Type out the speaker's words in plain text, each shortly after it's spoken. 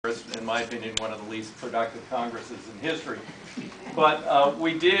my opinion, one of the least productive Congresses in history. But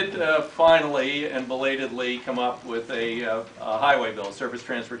we did finally and belatedly come up with a highway bill, a surface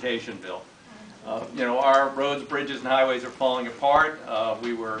transportation bill. You know, our roads, bridges, and highways are falling apart.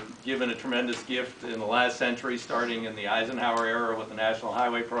 We were given a tremendous gift in the last century, starting in the Eisenhower era with the National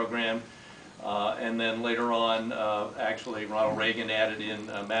Highway Program. And then later on, actually, Ronald Reagan added in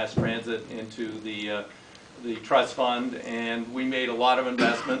mass transit into the trust fund, and we made a lot of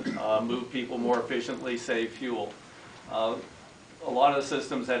investment, moved people more efficiently, save fuel. A lot of the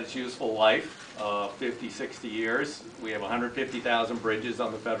systems had its useful life, 50, 60 years. We have 150,000 bridges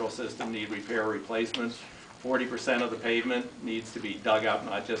on the federal system, need repair or replacement. 40% of the pavement needs to be dug up,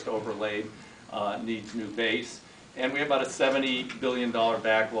 not just overlaid, needs new base. And we have about a $70 billion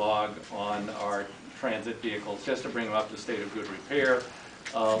backlog on our transit vehicles just to bring them up to state of good repair,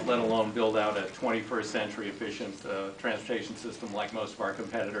 let alone build out a 21st century efficient transportation system like most of our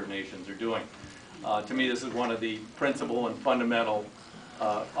competitor nations are doing. To me, this is one of the principal and fundamental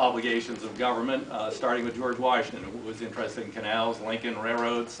obligations of government, starting with George Washington, who was interested in canals, Lincoln,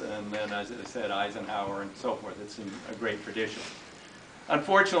 railroads, and then, as I said, Eisenhower and so forth. It's in a great tradition.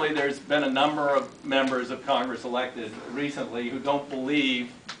 Unfortunately, there's been a number of members of Congress elected recently who don't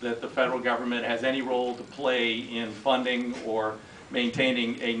believe that the federal government has any role to play in funding or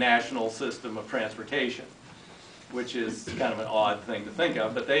maintaining a national system of transportation, which is kind of an odd thing to think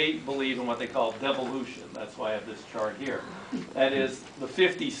of, but they believe in what they call devolution. That's why I have this chart here. That is, the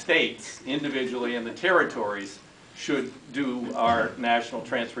 50 states individually and the territories should do our national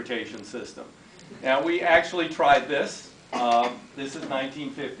transportation system. Now, we actually tried this. This is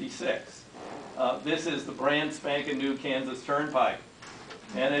 1956. This is the brand spanking new Kansas Turnpike.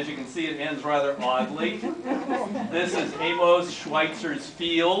 And as you can see, it ends rather oddly. This is Amos Schweitzer's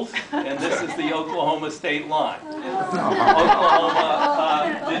Field, and this is the Oklahoma state line. Oklahoma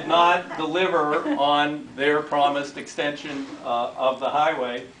did not deliver on their promised extension of the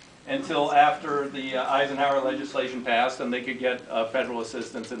highway until after the Eisenhower legislation passed and they could get federal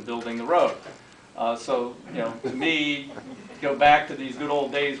assistance in building the road. So, you know, to me, go back to these good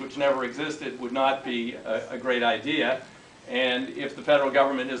old days which never existed would not be a great idea. And if the federal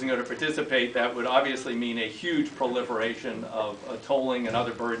government isn't going to participate, that would obviously mean a huge proliferation of tolling and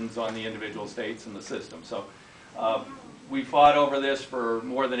other burdens on the individual states and the system. So we fought over this for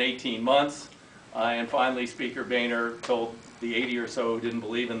more than 18 months. And finally, Speaker Boehner told the 80 or so who didn't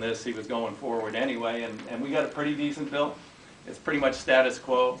believe in this he was going forward anyway. And we got a pretty decent bill. It's pretty much status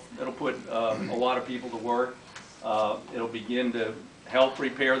quo. It'll put a lot of people to work. It'll begin to help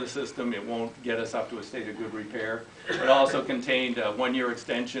repair the system. It won't get us up to a state of good repair. It also contained a one-year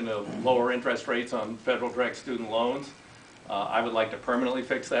extension of lower interest rates on federal direct student loans. I would like to permanently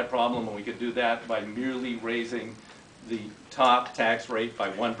fix that problem, and we could do that by merely raising the top tax rate by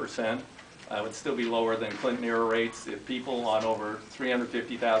 1%. It would still be lower than Clinton-era rates. If people on over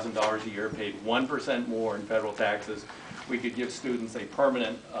 $350,000 a year paid 1% more in federal taxes, we could give students a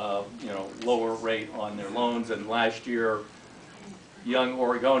permanent, lower rate on their loans. And last year, young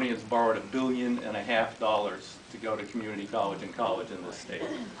Oregonians borrowed $1.5 billion to go to community college and college in this state.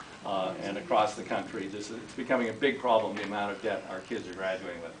 And across the country, it's becoming a big problem, the amount of debt our kids are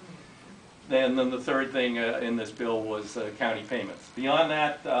graduating with. And then the third thing in this bill was county payments. Beyond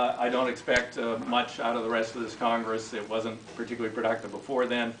that, I don't expect much out of the rest of this Congress. It wasn't particularly productive before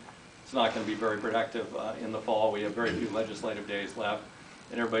then. It's not going to be very productive in the fall. We have very few legislative days left.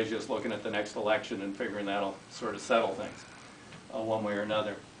 And everybody's just looking at the next election and figuring that'll sort of settle things one way or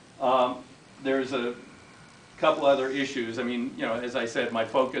another. There's a couple other issues. I mean, you know, as I said, my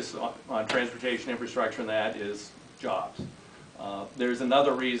focus on transportation infrastructure and that is jobs. There's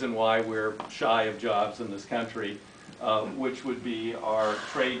another reason why we're shy of jobs in this country, which would be our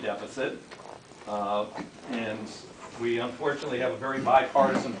trade deficit. And we unfortunately have a very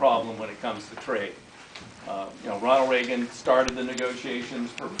bipartisan problem when it comes to trade. Ronald Reagan started the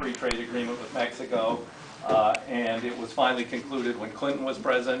negotiations for a free trade agreement with Mexico, and it was finally concluded when Clinton was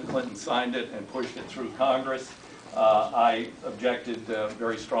president. Clinton signed it and pushed it through Congress. I objected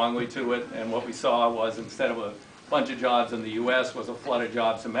very strongly to it, and what we saw was, instead of a bunch of jobs in the U.S., was a flood of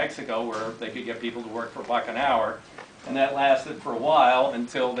jobs in Mexico where they could get people to work for $1 an hour. And that lasted for a while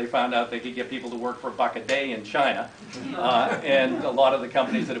until they found out they could get people to work for $1 a day in China. And a lot of the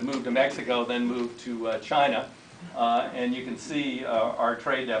companies that have moved to Mexico then moved to China. And you can see our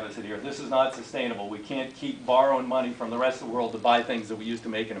trade deficit here. This is not sustainable. We can't keep borrowing money from the rest of the world to buy things that we used to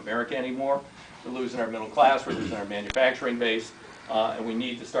make in America anymore. We're losing our middle class, we're losing our manufacturing base, and we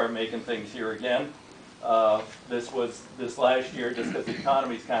need to start making things here again. This last year, just because the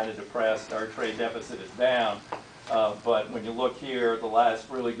economy's kind of depressed, our trade deficit is down. But when you look here, the last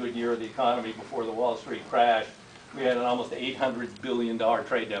really good year of the economy before the Wall Street crash, we had an almost $800 billion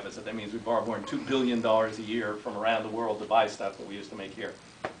trade deficit. That means we borrowed more than $2 billion a year from around the world to buy stuff that we used to make here.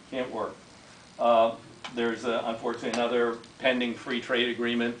 Can't work. There's unfortunately another pending free trade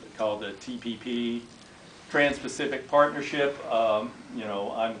agreement called the TPP, Trans-Pacific Partnership. You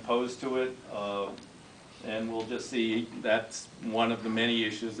know, I'm opposed to it, and we'll just see. That's one of the many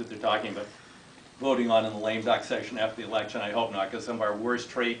issues that they're talking about voting on in the lame duck session after the election. I hope not, because some of our worst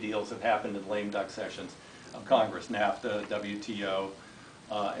trade deals have happened in lame duck sessions of Congress. NAFTA, WTO,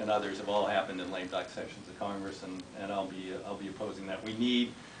 and others have all happened in lame duck sessions of Congress, and I'll be opposing that. We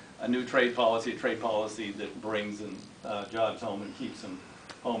need a new trade policy that brings in, jobs home and keeps them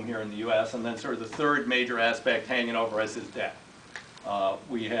home here in the U.S. And then sort of the third major aspect hanging over us is debt.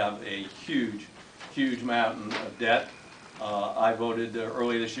 We have a huge, huge mountain of debt. I voted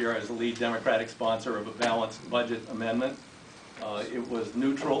early this year as the lead Democratic sponsor of a balanced budget amendment. It was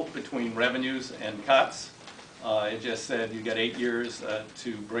neutral between revenues and cuts. It just said you got 8 years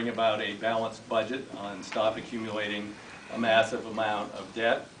to bring about a balanced budget and stop accumulating a massive amount of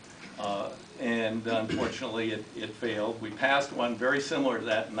debt. And unfortunately it failed. We passed one very similar to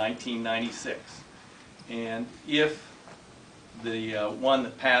that in 1996. And if the one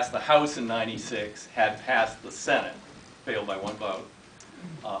that passed the House in 96 had passed the Senate, failed by one vote,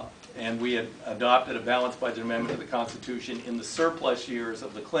 and we had adopted a balanced budget amendment to the Constitution in the surplus years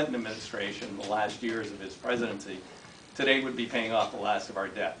of the Clinton administration, the last years of his presidency, today would be paying off the last of our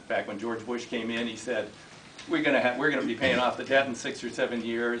debt. In fact, when George Bush came in, he said, we're going to be paying off the debt in 6 or 7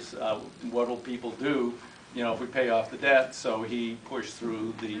 years. What will people do, you know, if we pay off the debt? So he pushed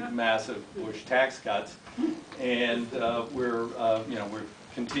through the massive Bush tax cuts, and we're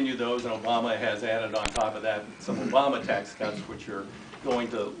continue those, and Obama has added on top of that some Obama tax cuts, which are going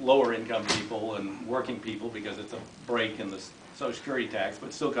to lower income people and working people because it's a break in the Social Security tax,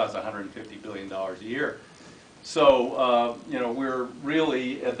 but still costs $150 billion a year. So, you know, we're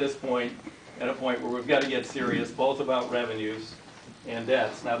really at this point at a point where we've got to get serious both about revenues and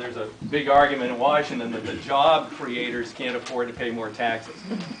debts. Now, there's a big argument in Washington that the job creators can't afford to pay more taxes.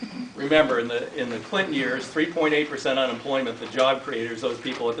 Remember, in the Clinton years, 3.8% unemployment, the job creators, those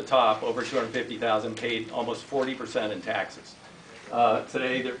people at the top, over 250,000, paid almost 40% in taxes.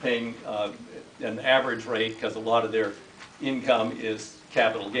 Today, they're paying an average rate, because a lot of their income is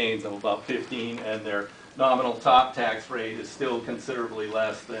capital gains, of about 15, and their nominal top tax rate is still considerably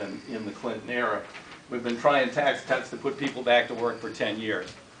less than in the Clinton era. We've been trying tax cuts to put people back to work for 10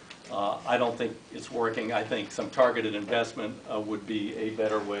 years. I don't think it's working. I think some targeted investment would be a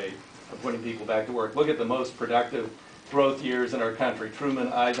better way of putting people back to work. Look at the most productive growth years in our country: Truman,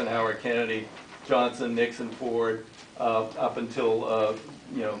 Eisenhower, Kennedy, Johnson, Nixon, Ford, up until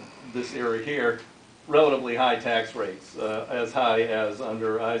you know, this era here. Relatively high tax rates, as high as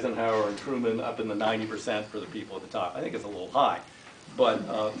under Eisenhower and Truman, up in the 90% for the people at the top. I think it's a little high, but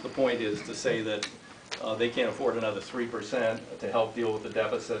the point is to say that they can't afford another 3% to help deal with the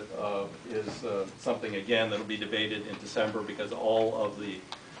deficit is something, again, that will be debated in December, because all of the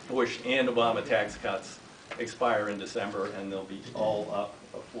Bush and Obama tax cuts expire in December, and they'll be all up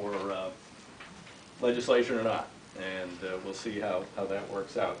for legislation or not, and we'll see how that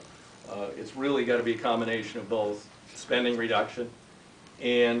works out. It's really got to be a combination of both spending reduction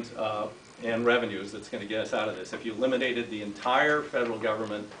and revenues that's going to get us out of this. If you eliminated the entire federal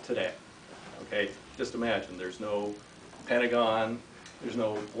government today, okay, just imagine there's no Pentagon, there's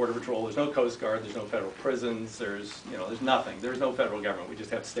no Border Patrol, there's no Coast Guard, there's no federal prisons, there's nothing. There's no federal government. We just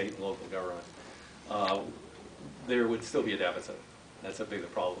have state and local government. There would still be a deficit. That's how big the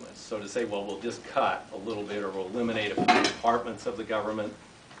problem is. So to say, well, we'll just cut a little bit, or we'll eliminate a few departments of the government,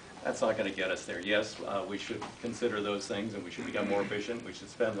 that's not going to get us there. Yes, we should consider those things, and we should become more efficient. We should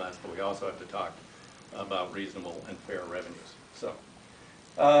spend less, but we also have to talk about reasonable and fair revenues. So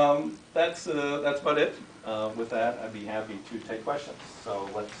that's about it. With that, I'd be happy to take questions. So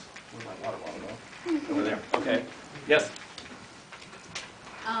let's. Where's my water bottle go? Over there. Okay. Yes.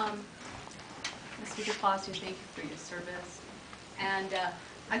 Mr. Defazio, thank you for your service. And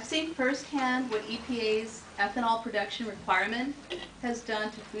I've seen firsthand what EPA's ethanol production requirement has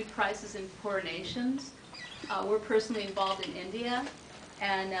done to food prices in poor nations. We're personally involved in India,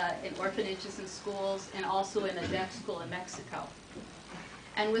 and in orphanages and schools, and also in a deaf school in Mexico.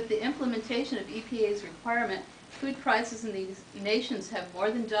 And with the implementation of EPA's requirement, food prices in these nations have more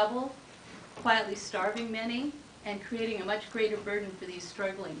than doubled, quietly starving many, and creating a much greater burden for these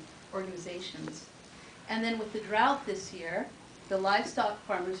struggling organizations. And then with the drought this year, the livestock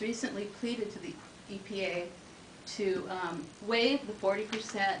farmers recently pleaded to the EPA to waive the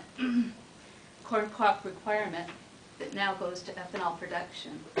 40% corn crop requirement that now goes to ethanol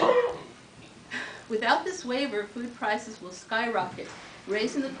production. Without this waiver, food prices will skyrocket,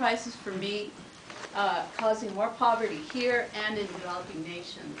 raising the prices for meat, causing more poverty here and in developing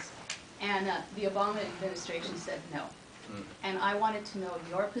nations. And the Obama administration said no. And I wanted to know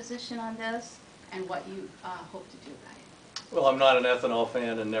your position on this and what you hope to do about it. Well, I'm not an ethanol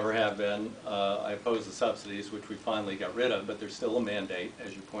fan and never have been. I oppose the subsidies, which we finally got rid of, but there's still a mandate,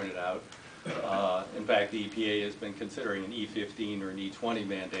 as you pointed out. In fact, the EPA has been considering an E15 or an E20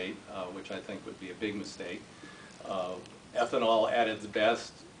 mandate, which I think would be a big mistake. Ethanol at its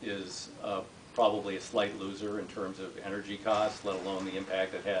best is probably a slight loser in terms of energy costs, let alone the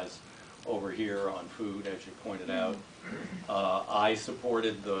impact it has over here on food, as you pointed out. I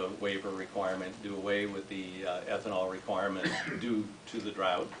supported the waiver requirement, do away with the ethanol requirement due to the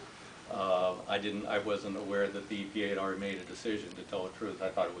drought. I wasn't aware that the EPA had already made a decision, to tell the truth. I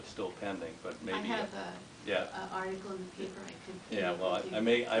thought it was still pending, but maybe. I have yeah. an article in the paper I can. Yeah, well, I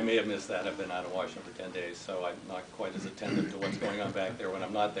may have missed that. I've been out of Washington for 10 days, so I'm not quite as attentive to what's going on back there when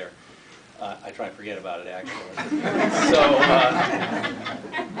I'm not there. I try and forget about it, actually. So,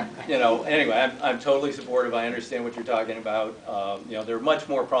 you know, anyway, I'm totally supportive. I understand what you're talking about. You know, there are much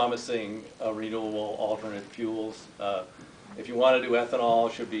more promising renewable alternate fuels. If you want to do ethanol,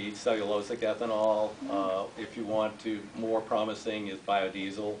 it should be cellulosic ethanol. If you want to, more promising is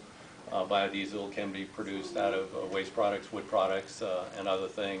biodiesel. Biodiesel can be produced out of waste products, wood products, and other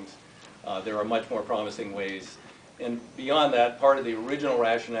things. There are much more promising ways. And beyond that, part of the original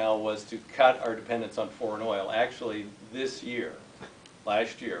rationale was to cut our dependence on foreign oil. Actually, this year,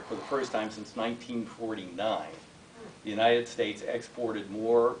 last year, for the first time since 1949, the United States exported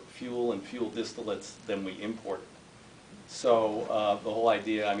more fuel and fuel distillates than we imported. So the whole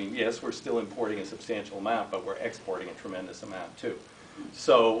idea, I mean, yes, we're still importing a substantial amount, but we're exporting a tremendous amount too.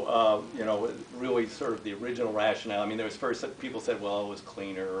 So, you know, really sort of the original rationale, I mean, there was first people said, well, it was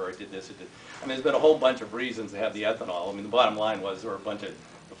cleaner, or it did this, it did. I mean, there's been a whole bunch of reasons to have the ethanol. I mean, the bottom line was there were a bunch of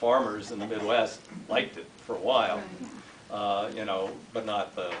the farmers in the Midwest liked it for a while, you know, but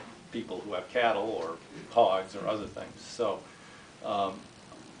not the people who have cattle or hogs or other things. So,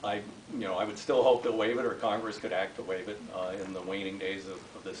 you know, I would still hope they'll waive it, or Congress could act to waive it in the waning days of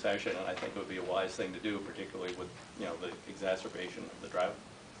the session, and I think it would be a wise thing to do, particularly with, you know, the exacerbation of the drought.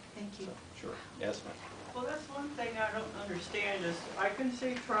 Thank you. So, sure. Yes, ma'am. Well, that's one thing I don't understand is I can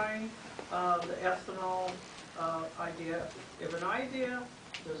see trying the ethanol idea. If an idea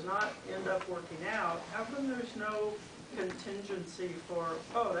does not end up working out, how come there's no contingency for,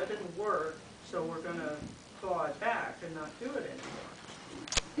 oh, that didn't work, so we're going to claw it back and not do it anymore?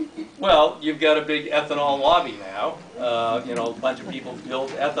 Well, you've got a big ethanol lobby now. You know, a bunch of people built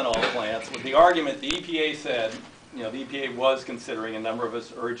ethanol plants. With the argument, the EPA said, you know, the EPA was considering, a number of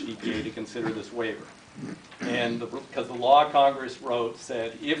us urged EPA to consider this waiver. And because the law Congress wrote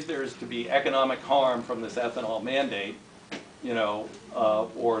said if there's to be economic harm from this ethanol mandate, you know,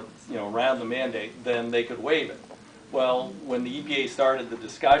 or, you know, around the mandate, then they could waive it. Well, when the EPA started the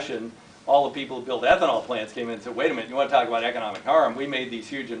discussion, all the people who built ethanol plants came in and said, wait a minute, you want to talk about economic harm? We made these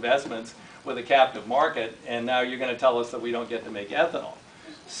huge investments with a captive market, and now you're going to tell us that we don't get to make ethanol.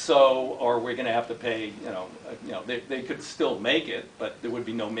 So, or we're going to have to pay, you know, they could still make it, but there would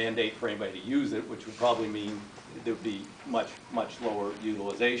be no mandate for anybody to use it, which would probably mean there would be much, much lower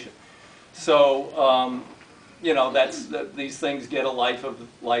utilization. So, you know, these things get a life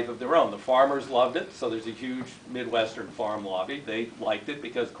of their own. The farmers loved it, so there's a huge Midwestern farm lobby. They liked it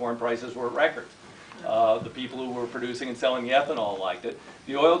because corn prices were at records. The people who were producing and selling the ethanol liked it.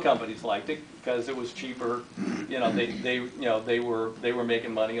 The oil companies liked it because it was cheaper. You know, they were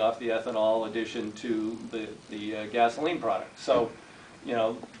making money off the ethanol addition to the gasoline product. So, you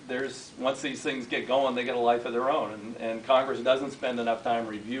know, once these things get going, they get a life of their own. And Congress doesn't spend enough time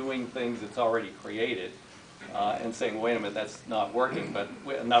reviewing things it's already created and saying, wait a minute, that's not working. But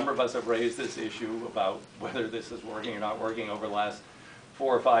a number of us have raised this issue about whether this is working or not working over the last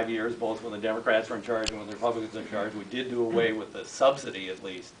 4 or 5 years, both when the Democrats were in charge and when the Republicans were in charge. We did do away with the subsidy, at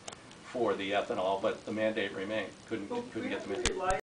least, for the ethanol, but the mandate remained. Couldn't get the mandate.